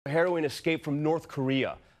Harrowing escape from North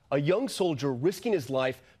Korea. A young soldier risking his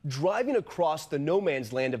life driving across the no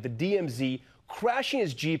man's land of the DMZ, crashing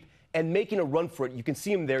his Jeep and making a run for it. You can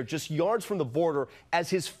see him there just yards from the border as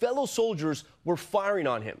his fellow soldiers were firing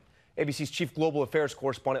on him. ABC's chief global affairs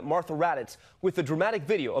correspondent Martha Raddatz with the dramatic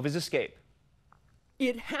video of his escape.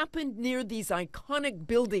 It happened near these iconic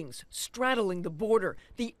buildings straddling the border,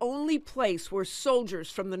 the only place where soldiers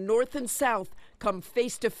from the north and south come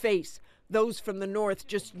face to face. Those from the north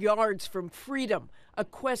just yards from freedom, a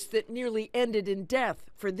quest that nearly ended in death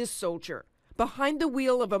for this soldier. Behind the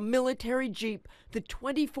wheel of a military Jeep, the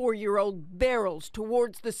 24-year-old barrels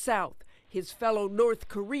towards the south, his fellow North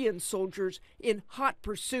Korean soldiers in hot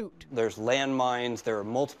pursuit. There's landmines, there are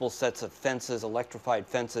multiple sets of fences, electrified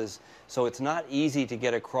fences, so it's not easy to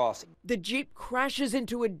get across. The Jeep crashes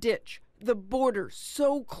into a ditch, the border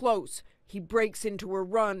so close. He breaks into a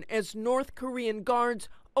run as North Korean guards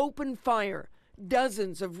open fire.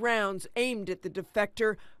 Dozens of rounds aimed at the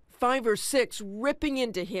defector, 5 or 6 ripping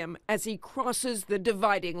into him as he crosses the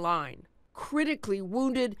dividing line. Critically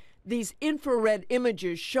wounded, these infrared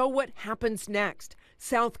images show what happens next.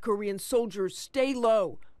 South Korean soldiers stay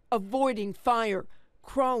low, avoiding fire,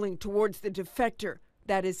 crawling towards the defector.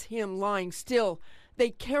 That is him lying still. They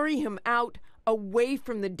carry him out, away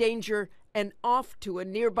from the danger, and off to a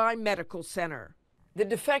nearby medical center. The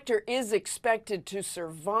defector is expected to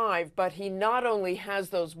survive, but he not only has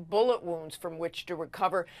those bullet wounds from which to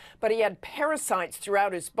recover, but he had parasites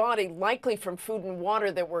throughout his body, likely from food and water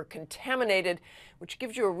that were contaminated, which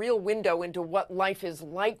gives you a real window into what life is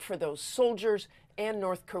like for those soldiers and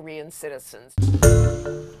North Korean citizens.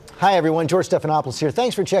 Hi everyone, George Stephanopoulos here.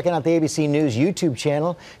 Thanks for checking out the ABC News YouTube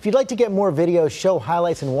channel. If you'd like to get more videos, show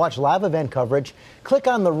highlights, and watch live event coverage, click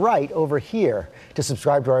on the right over here to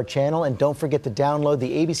subscribe to our channel, and don't forget to download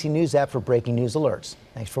the ABC News app for breaking news alerts.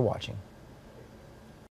 Thanks for watching.